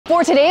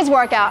For today's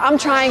workout, I'm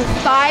trying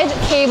 5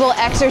 cable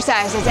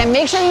exercises, and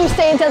make sure you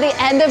stay until the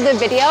end of the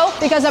video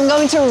because I'm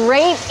going to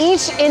rate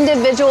each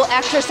individual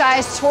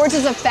exercise towards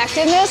its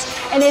effectiveness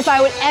and if I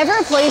would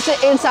ever place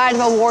it inside of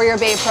a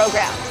WarriorBabe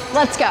program.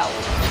 Let's go.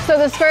 So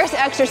this first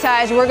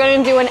exercise, we're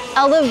going to do an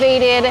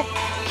elevated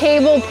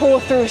cable pull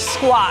through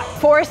squat.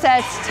 4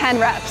 sets, 10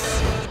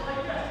 reps.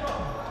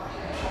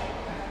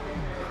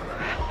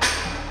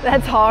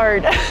 That's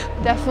hard.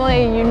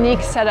 Definitely a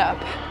unique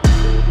setup.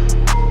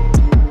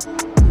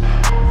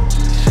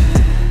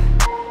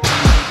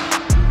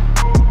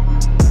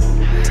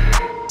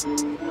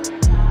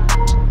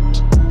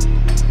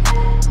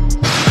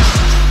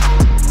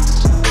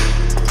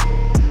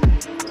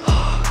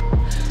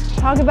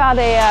 Talk about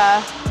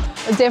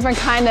a different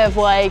kind of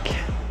like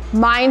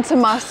mind to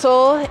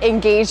muscle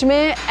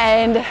engagement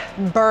and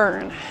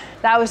burn.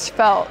 That was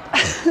felt.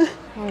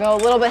 I'll go a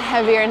little bit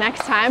heavier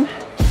next time.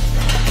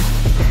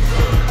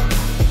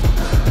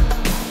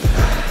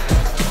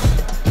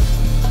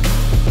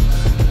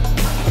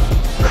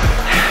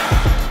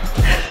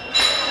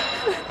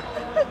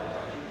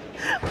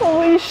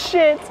 Holy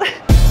shit.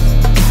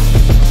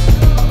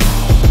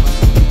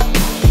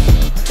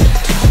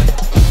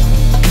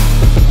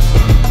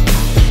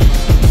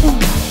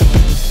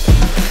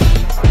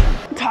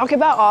 Talk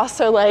about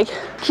also like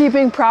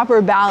keeping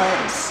proper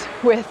balance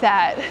with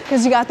that,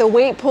 because you got the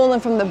weight pulling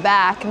from the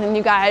back and then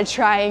you gotta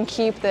try and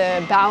keep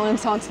the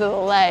balance onto the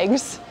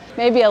legs.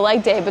 Maybe a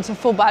leg day, but it's a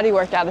full body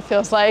workout, it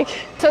feels like.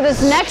 So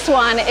this next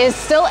one is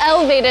still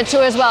elevated too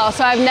as well.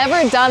 So I've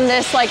never done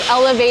this like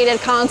elevated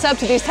concept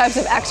to these types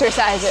of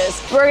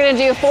exercises. We're gonna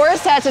do 4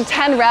 sets of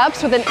 10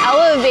 reps with an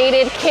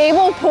elevated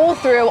cable pull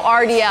through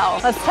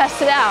RDL. Let's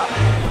test it out.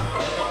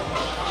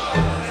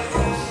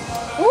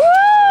 Woo!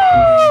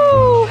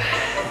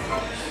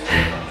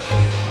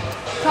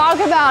 Talk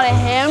about a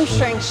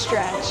hamstring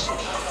stretch.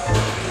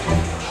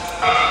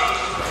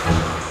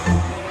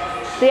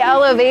 The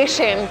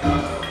elevation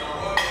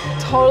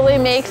totally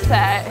makes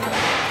that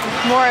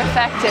more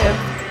effective.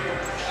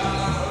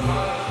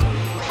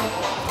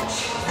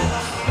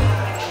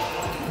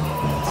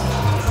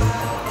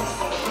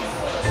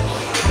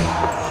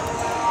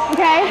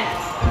 Okay,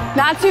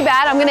 not too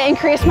bad. I'm gonna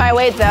increase my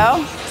weight though,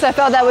 because I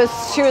felt that was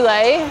too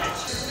light.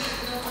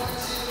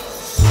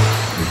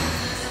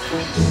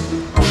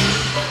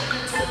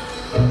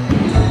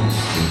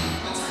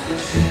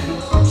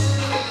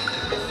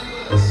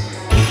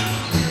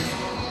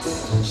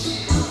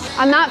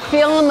 I'm not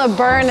feeling the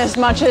burn as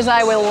much as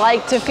I would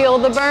like to feel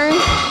the burn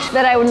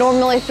that I would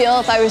normally feel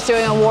if I was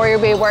doing a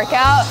WarriorBabe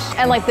workout.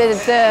 And like the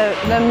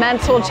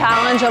mental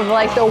challenge of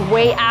like the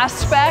weight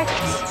aspect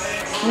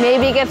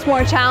maybe gets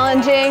more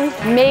challenging.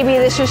 Maybe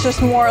this is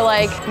just more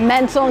like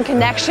mental and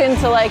connection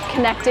to like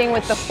connecting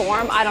with the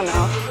form. I don't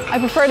know. I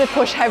prefer to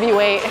push heavy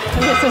weight,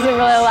 and this isn't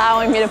really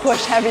allowing me to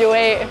push heavy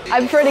weight.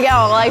 I prefer to get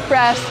on a leg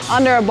press,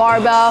 under a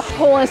barbell,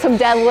 pull in some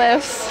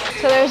deadlifts.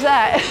 So there's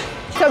that.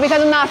 So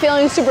because I'm not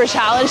feeling super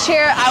challenged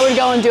here, I would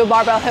go and do a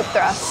barbell hip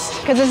thrust,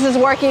 because this is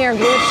working your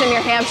glutes and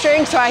your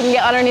hamstrings, so I can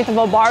get underneath of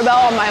a barbell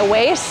on my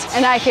waist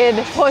and I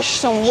could push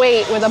some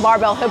weight with a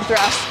barbell hip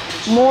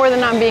thrust more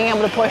than I'm being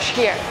able to push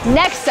here.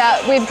 Next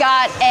up, we've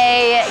got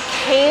a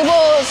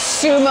cable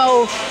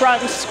sumo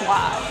front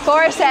squat.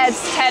 4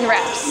 sets, 10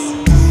 reps.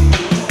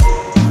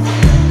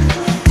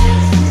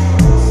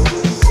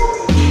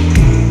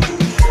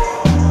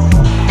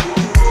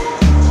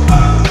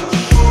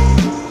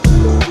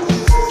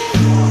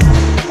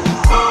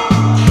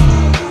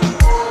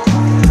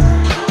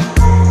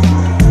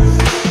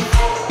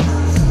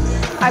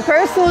 I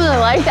personally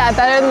like that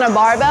better than a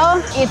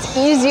barbell. It's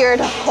easier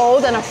to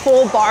hold than a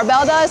full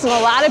barbell does, and a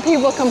lot of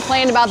people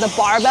complain about the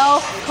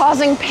barbell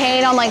causing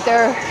pain on like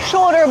their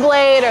shoulder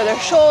blade or their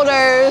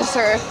shoulders,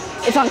 or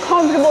it's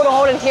uncomfortable to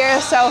hold it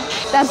here, so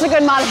that's a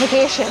good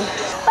modification.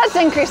 Let's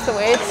increase the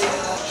weights.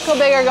 Go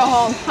big or go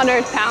home,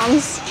 100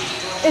 pounds.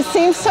 It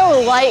seems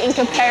so light in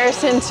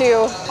comparison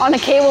to on a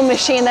cable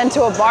machine than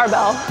to a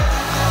barbell.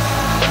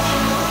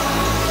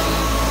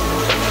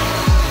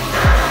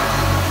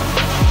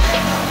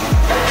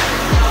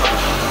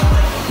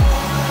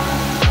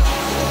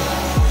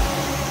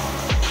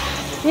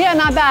 Yeah,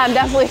 not bad. I'm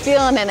definitely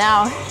feeling it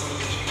now.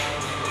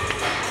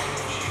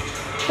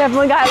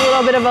 Definitely got a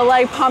little bit of a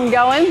leg pump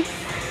going.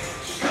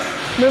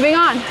 Moving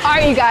on. All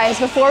right, you guys,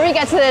 before we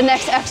get to the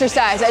next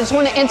exercise, I just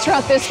want to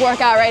interrupt this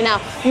workout right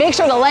now. Make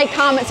sure to like,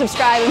 comment,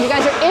 subscribe. If you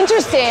guys are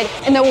interested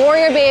in the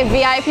WarriorBabe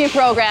VIP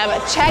program,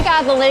 check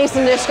out the links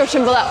in the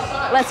description below.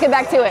 Let's get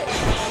back to it.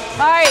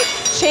 All right,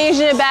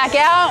 changing it back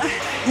out.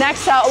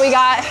 Next up, we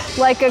got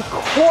like a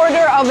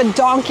quarter of a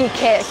donkey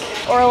kick,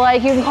 or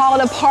like you can call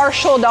it a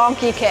partial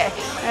donkey kick.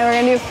 And we're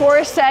gonna do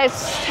 4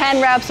 sets,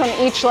 10 reps on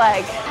each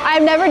leg.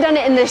 I've never done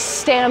it in this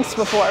stance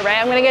before, right?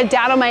 I'm gonna get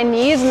down on my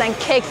knees and then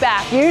kick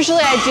back.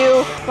 Usually I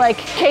do like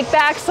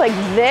kickbacks like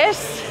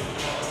this,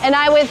 and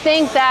I would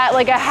think that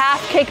like a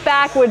half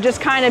kickback would just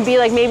kind of be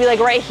like maybe like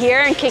right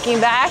here and kicking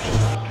back.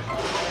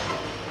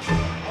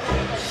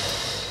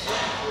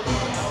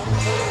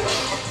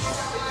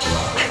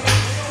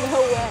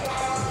 No way.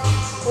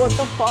 What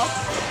the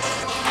fuck?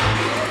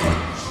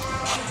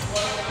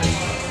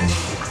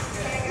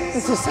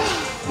 This is so...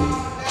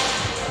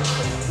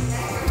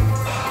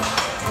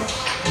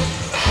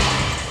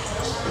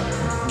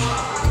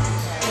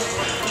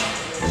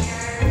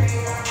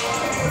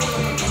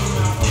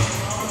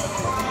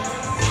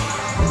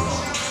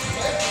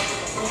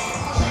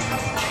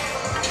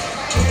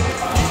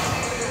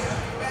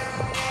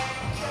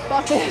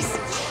 Fuck this.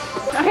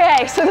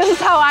 Okay, so this is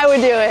how I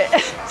would do it.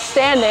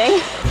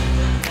 Standing.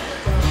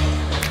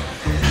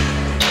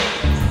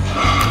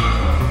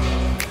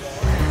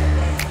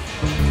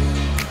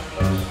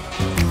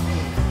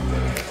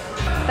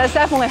 That's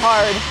definitely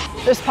hard.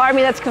 There's part of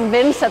me that's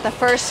convinced that the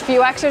first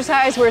few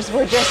exercises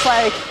we're just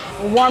like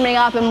warming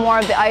up and more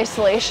of the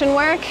isolation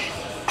work.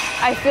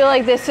 I feel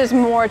like this is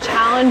more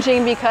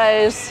challenging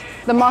because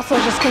the muscle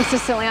is just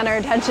consistently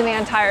under tension the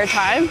entire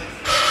time.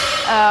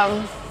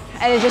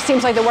 And it just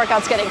seems like the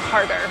workout's getting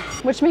harder,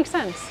 which makes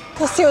sense.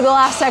 Let's see what the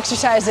last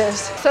exercise is.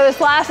 So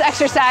this last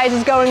exercise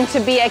is going to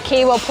be a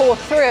cable pull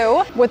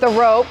through with a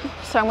rope.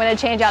 So I'm gonna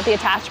change out the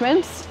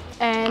attachments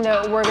and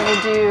we're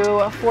gonna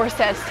do 4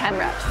 sets, 10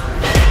 reps.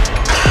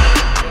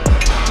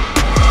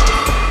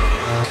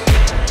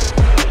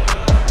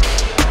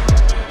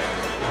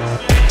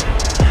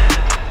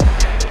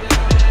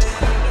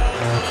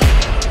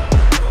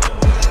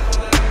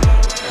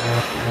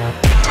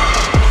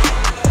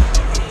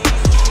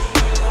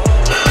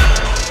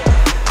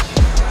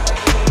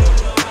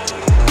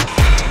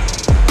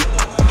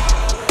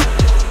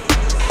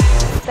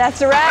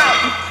 That's a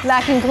wrap.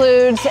 That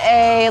concludes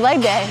a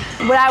leg day,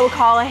 what I would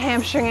call a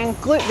hamstring and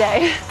glute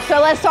day. So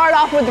let's start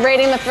off with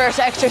rating the first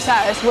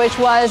exercise, which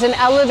was an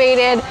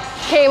elevated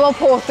cable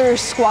pull through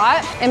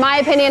squat. In my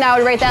opinion, I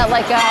would rate that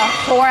like a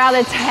 4 out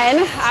of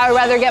 10. I would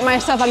rather get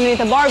myself underneath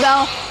the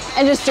barbell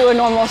and just do a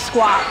normal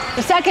squat.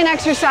 The second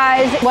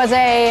exercise was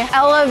a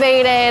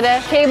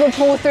elevated cable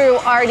pull through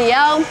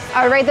RDL.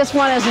 I would rate this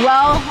one as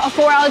well a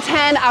 4 out of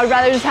 10. I would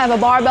rather just have a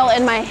barbell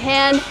in my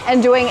hand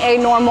and doing a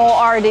normal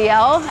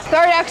RDL.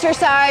 Third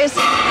exercise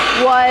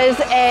was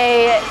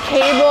a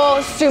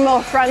cable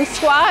sumo front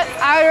squat.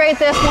 I would rate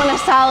this one a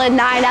solid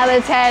 9 out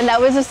of 10. That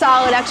was a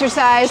solid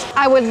exercise.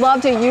 I would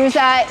love to use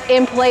that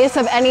in place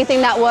of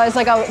anything that was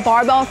like a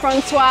barbell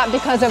front squat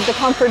because of the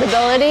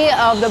comfortability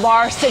of the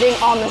bar sitting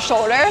on the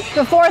shoulder.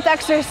 The fourth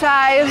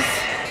exercise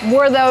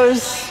were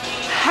those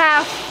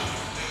half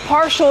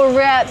partial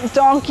rep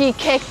donkey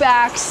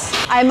kickbacks.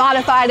 I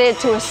modified it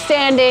to a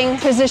standing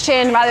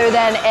position rather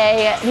than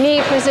a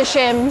knee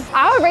position.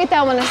 I would rate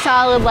that one a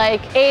solid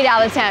like 8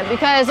 out of 10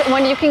 because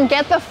when you can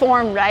get the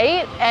form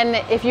right and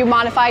if you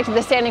modify it to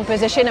the standing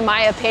position, in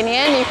my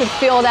opinion, you could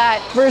feel that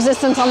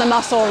resistance on the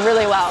muscle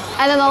really well.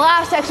 And then the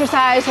last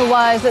exercise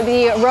was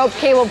the rope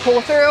cable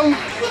pull through.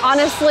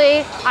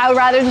 Honestly, I would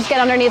rather just get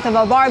underneath of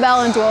a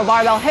barbell and do a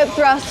barbell hip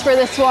thrust for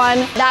this one.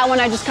 That one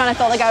I just kind of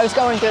felt like I was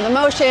going through the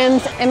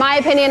motions. In my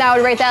opinion, I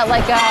would rate that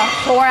like a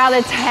 4 out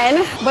of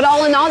 10. But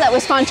all in all, that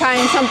was fun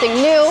trying something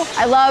new.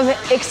 I love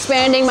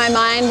expanding my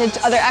mind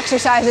into other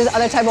exercises,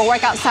 other type of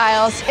workout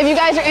styles. If you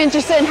guys are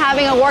interested in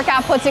having a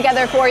workout put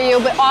together for you,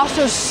 but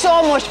also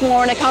so much more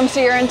when it comes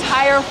to your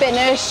entire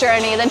fitness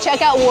journey, then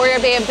check out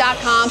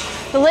WarriorBabe.com.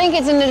 The link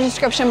is in the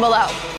description below.